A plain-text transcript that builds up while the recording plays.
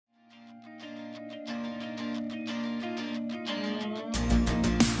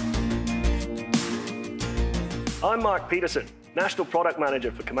I'm Mark Peterson, National Product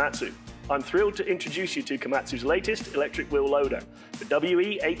Manager for Komatsu. I'm thrilled to introduce you to Komatsu's latest electric wheel loader, the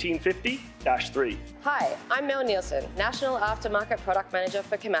WE1850-3. Hi, I'm Mel Nielsen, National Aftermarket Product Manager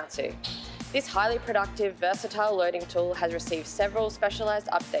for Komatsu. This highly productive, versatile loading tool has received several specialised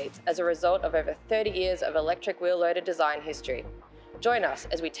updates as a result of over 30 years of electric wheel loader design history. Join us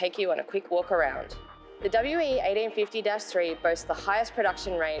as we take you on a quick walk around. The WE1850-3 boasts the highest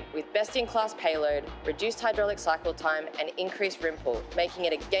production rate with best-in-class payload, reduced hydraulic cycle time and increased rim pull, making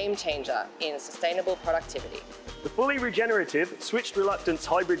it a game changer in sustainable productivity. The fully regenerative Switched Reluctance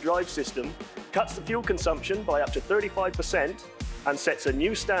Hybrid drive system cuts the fuel consumption by up to 35% and sets a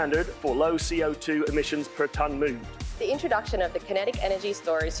new standard for low CO2 emissions per tonne moved. The introduction of the kinetic energy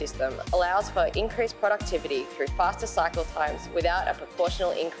storage system allows for increased productivity through faster cycle times without a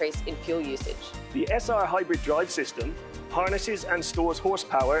proportional increase in fuel usage. The SR hybrid drive system harnesses and stores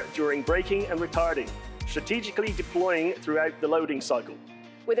horsepower during braking and retarding, strategically deploying throughout the loading cycle.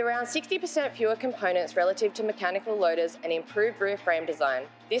 With around 60% fewer components relative to mechanical loaders and improved rear frame design,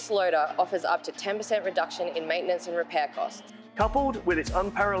 this loader offers up to 10% reduction in maintenance and repair costs. Coupled with its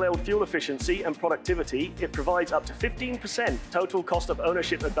unparalleled fuel efficiency and productivity, it provides up to 15% total cost of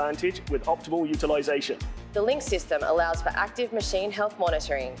ownership advantage with optimal utilization. The Link system allows for active machine health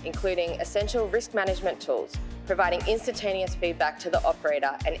monitoring, including essential risk management tools, providing instantaneous feedback to the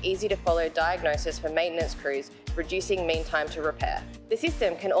operator and easy-to-follow diagnosis for maintenance crews, reducing mean time to repair. The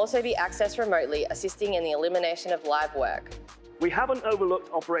system can also be accessed remotely, assisting in the elimination of live work. We haven't overlooked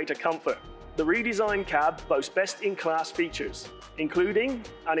operator comfort. The redesigned cab boasts best-in-class features, including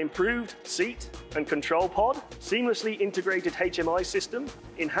an improved seat and control pod, seamlessly integrated HMI system,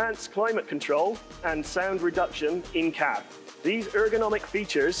 enhanced climate control, and sound reduction in cab. These ergonomic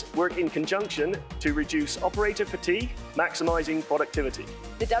features work in conjunction to reduce operator fatigue, maximizing productivity.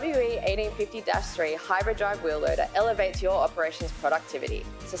 The WE1850-3 hybrid drive wheel loader elevates your operations productivity,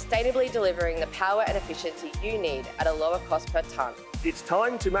 sustainably delivering the power and efficiency you need at a lower cost per tonne. It's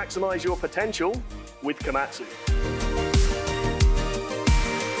time to maximize your potential with Komatsu.